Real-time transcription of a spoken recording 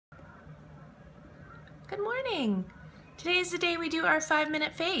Good morning. Today is the day we do our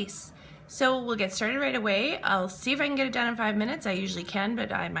 5-minute face. So we'll get started right away. I'll see if I can get it done in 5 minutes. I usually can,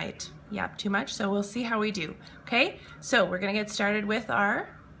 but I might yap too much, so we'll see how we do. Okay, so we're gonna get started with our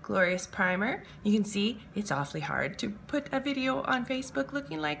glorious primer. You can see it's awfully hard to put a video on Facebook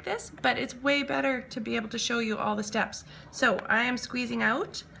looking like this, but it's way better to be able to show you all the steps. So I am squeezing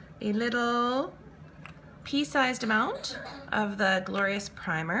out a little pea-sized amount of the glorious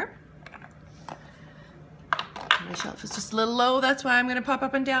primer. My shelf is just a little low, that's why I'm gonna pop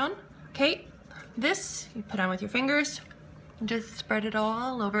up and down. Okay, this you put on with your fingers and just spread it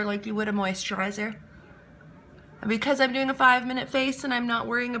all over like you would a moisturizer. And because I'm doing a 5-minute face and I'm not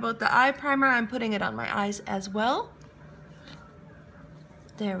worrying about the eye primer, I'm putting it on my eyes as well.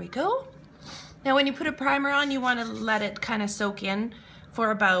 There we go. Now when you put a primer on, you want to let it kind of soak in for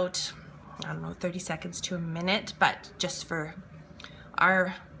about, I don't know, 30 seconds to a minute, but just for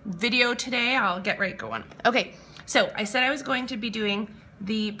our video today, I'll get right going. Okay, so I said I was going to be doing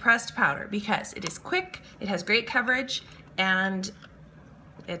the pressed powder because it is quick, it has great coverage, and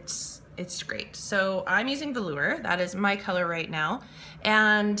it's great. So I'm using Velour, that is my color right now,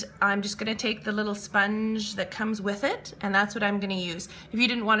 and I'm just gonna take the little sponge that comes with it, and that's what I'm gonna use. If you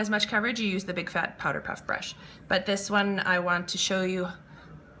didn't want as much coverage, you use the big fat powder puff brush. But this one I want to show you,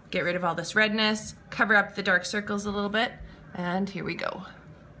 get rid of all this redness, cover up the dark circles a little bit, and here we go.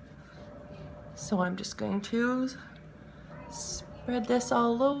 So I'm just going to spread this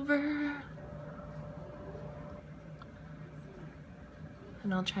all over.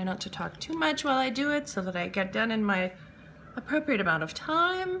 And I'll try not to talk too much while I do it so that I get done in my appropriate amount of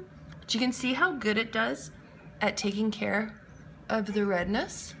time. But you can see how good it does at taking care of the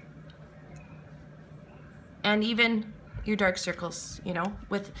redness. And even your dark circles, you know,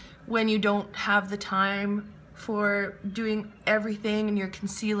 when you don't have the time for doing everything and your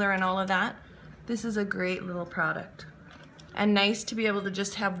concealer and all of that, this is a great little product. And nice to be able to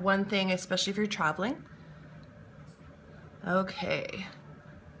just have one thing, especially if you're traveling. Okay.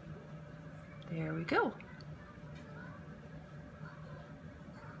 There we go.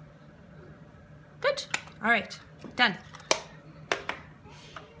 Good. All right, done.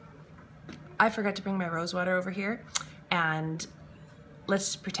 I forgot to bring my rose water over here, and let's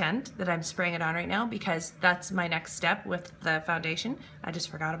just pretend that I'm spraying it on right now because that's my next step with the foundation. I just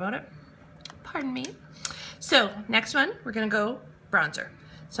forgot about it. Pardon me. So next one, we're gonna go bronzer.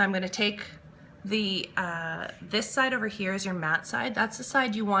 So I'm gonna take the this side over here is your matte side. That's the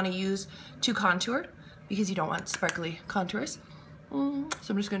side you want to use to contour because you don't want sparkly contours. So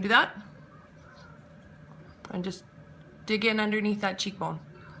I'm just going to do that and just dig in underneath that cheekbone.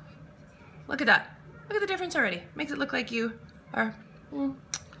 Look at that. Look at the difference already. Makes it look like you are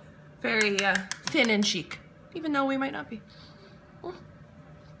very thin and chic, even though we might not be.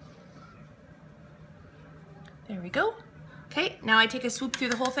 There we go. Okay, now I take a swoop through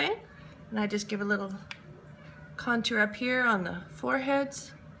the whole thing. And I just give a little contour up here on the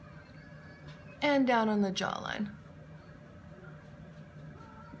foreheads and down on the jawline.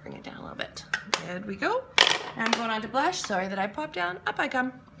 Bring it down a little bit. There we go. Now I'm going on to blush. Sorry that I popped down. Up I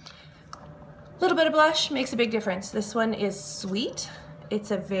come. A little bit of blush makes a big difference. This one is sweet.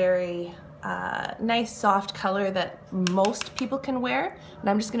 It's a very nice soft color that most people can wear. And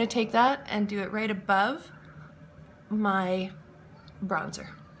I'm just going to take that and do it right above my bronzer.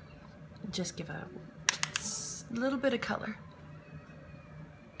 Just give a little bit of color.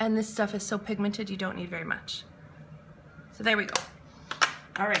 And this stuff is so pigmented you don't need very much. So there we go.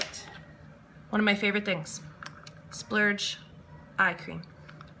 All right, one of my favorite things, Splurge eye cream.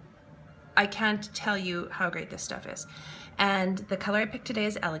 I can't tell you how great this stuff is. And the color I picked today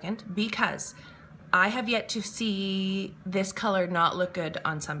is Elegant because I have yet to see this color not look good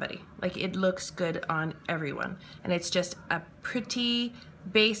on somebody. Like, it looks good on everyone. And it's just a pretty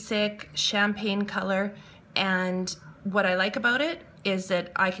basic champagne color, and what I like about it is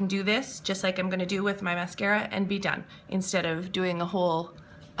that I can do this just like I'm going to do with my mascara and be done instead of doing a whole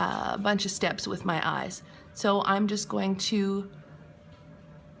bunch of steps with my eyes. So I'm just going to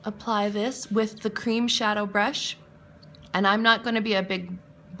apply this with the cream shadow brush, and I'm not going to be a big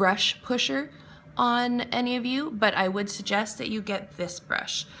brush pusher on any of you, but I would suggest that you get this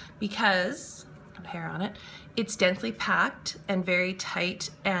brush because hair on it. It's densely packed and very tight,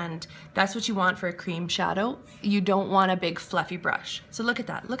 and that's what you want for a cream shadow. You don't want a big fluffy brush. So look at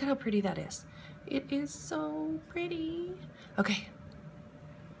that. Look at how pretty that is. It is so pretty. Okay.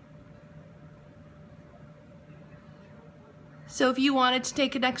 So if you wanted to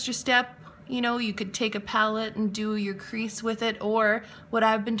take an extra step, you know, you could take a palette and do your crease with it, or what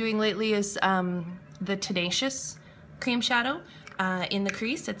I've been doing lately is the Tenacious cream shadow. in the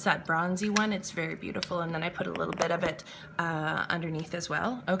crease. It's that bronzy one. It's very beautiful. And then I put a little bit of it underneath as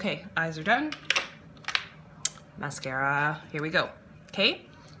well. Okay, eyes are done. Mascara, here we go. Okay,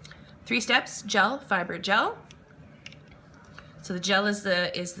 3 steps: gel, fiber, gel. So the gel is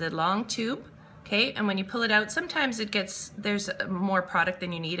the long tube. Okay, and when you pull it out, sometimes there's more product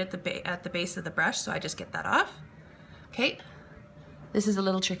than you need at the base of the brush, so I just get that off. Okay, this is a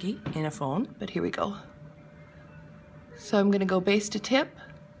little tricky in a phone, but here we go. So I'm gonna go base to tip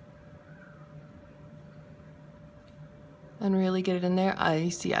and really get it in there. I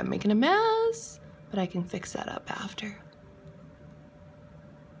see I'm making a mess, but I can fix that up after.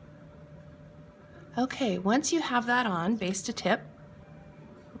 Okay, once you have that on, base to tip,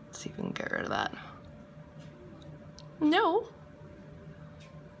 let's see if we can get rid of that. No.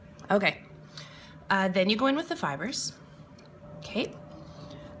 Okay, then you go in with the fibers. Okay,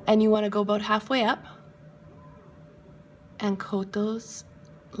 and you want to go about halfway up and coat those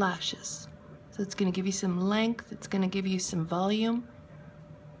lashes. So it's going to give you some length, it's going to give you some volume.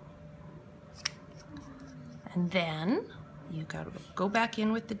 And then you got to go back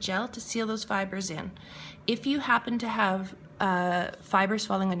in with the gel to seal those fibers in. If you happen to have fibers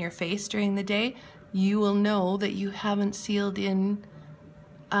falling on your face during the day, you will know that you haven't sealed in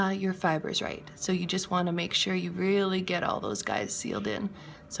your fibers right. So you just want to make sure you really get all those guys sealed in.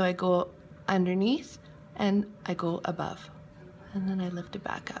 So I go underneath and I go above, and then I lift it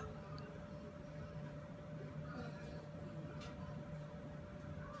back up.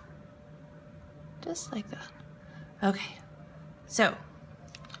 Just like that. Okay, so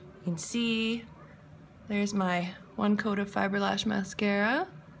you can see there's my 1 coat of Fiber Lash mascara.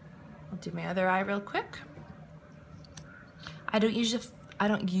 I'll do my other eye real quick. I don't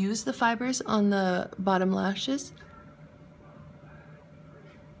use the fibers on the bottom lashes.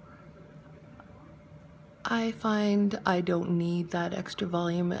 I find I don't need that extra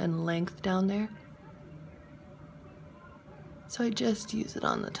volume and length down there, so I just use it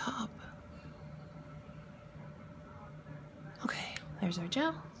on the top. Okay, there's our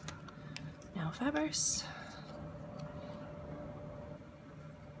gel. Now fibers.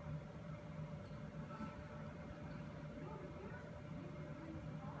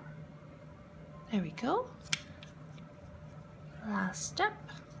 There we go. Last step.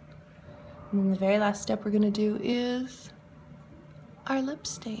 And then the very last step we're gonna do is our lip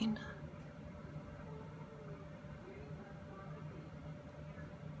stain.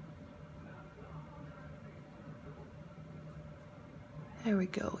 There we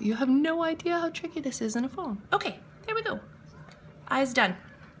go. You have no idea how tricky this is in a phone. Okay, there we go. Eyes done.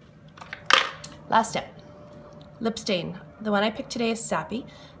 Last step, lip stain. The one I picked today is Sappy.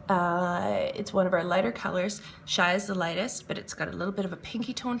 It's one of our lighter colors. Shy is the lightest, but it's got a little bit of a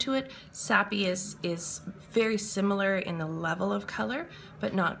pinky tone to it. Sappy is very similar in the level of color,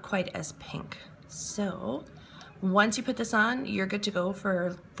 but not quite as pink. So once you put this on, you're good to go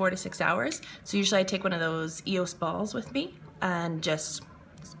for 4 to 6 hours. So usually I take one of those EOS balls with me and just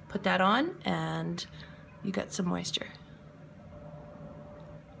put that on, and you got some moisture.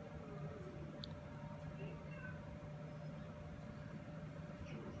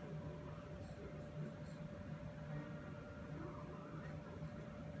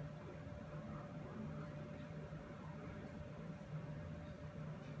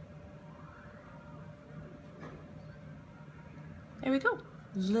 There we go.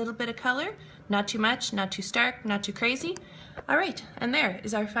 Little bit of color, not too much, not too stark, not too crazy. All right, and there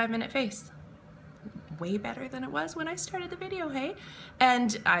is our 5-minute face. Way better than it was when I started the video, hey?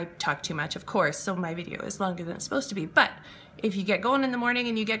 And I talk too much, of course, so my video is longer than it's supposed to be. But if you get going in the morning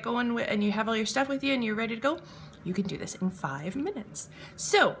and you get going and you have all your stuff with you and you're ready to go, you can do this in 5 minutes.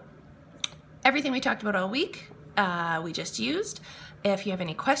 So everything we talked about all week, we just used. If you have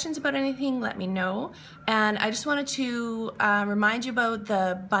any questions about anything, let me know. And I just wanted to remind you about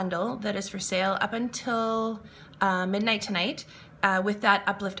the bundle that is for sale up until midnight tonight with that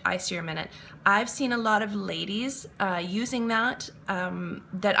Uplift Eye Serum in it. I've seen a lot of ladies using that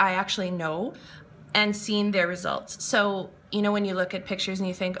that I actually know and seen their results. So, you know, when you look at pictures and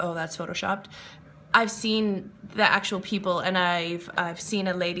you think, oh, that's photoshopped, I've seen the actual people, and I've seen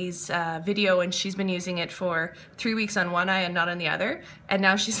a lady's video, and she's been using it for 3 weeks on one eye and not on the other, and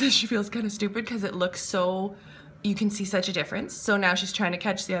now she says she feels kind of stupid because it looks so, you can see such a difference. So now she's trying to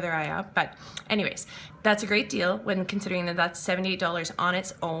catch the other eye up. But anyways, that's a great deal when considering that that's $78 on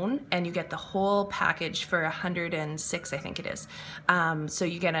its own, and you get the whole package for $106, I think it is. So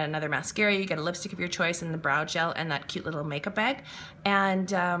you get another mascara, you get a lipstick of your choice, and the brow gel, and that cute little makeup bag.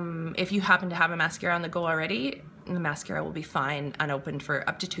 And if you happen to have a mascara on the go already, the mascara will be fine unopened for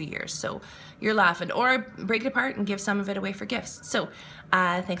up to 2 years. So you're laughing. Or break it apart and give some of it away for gifts. So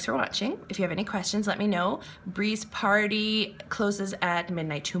thanks for watching. If you have any questions, let me know. Breeze Party closes at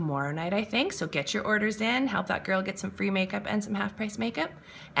midnight tomorrow night, I think. So get your orders in. Help that girl get some free makeup and some half price makeup.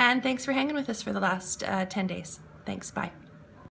 And thanks for hanging with us for the last 10 days. Thanks. Bye.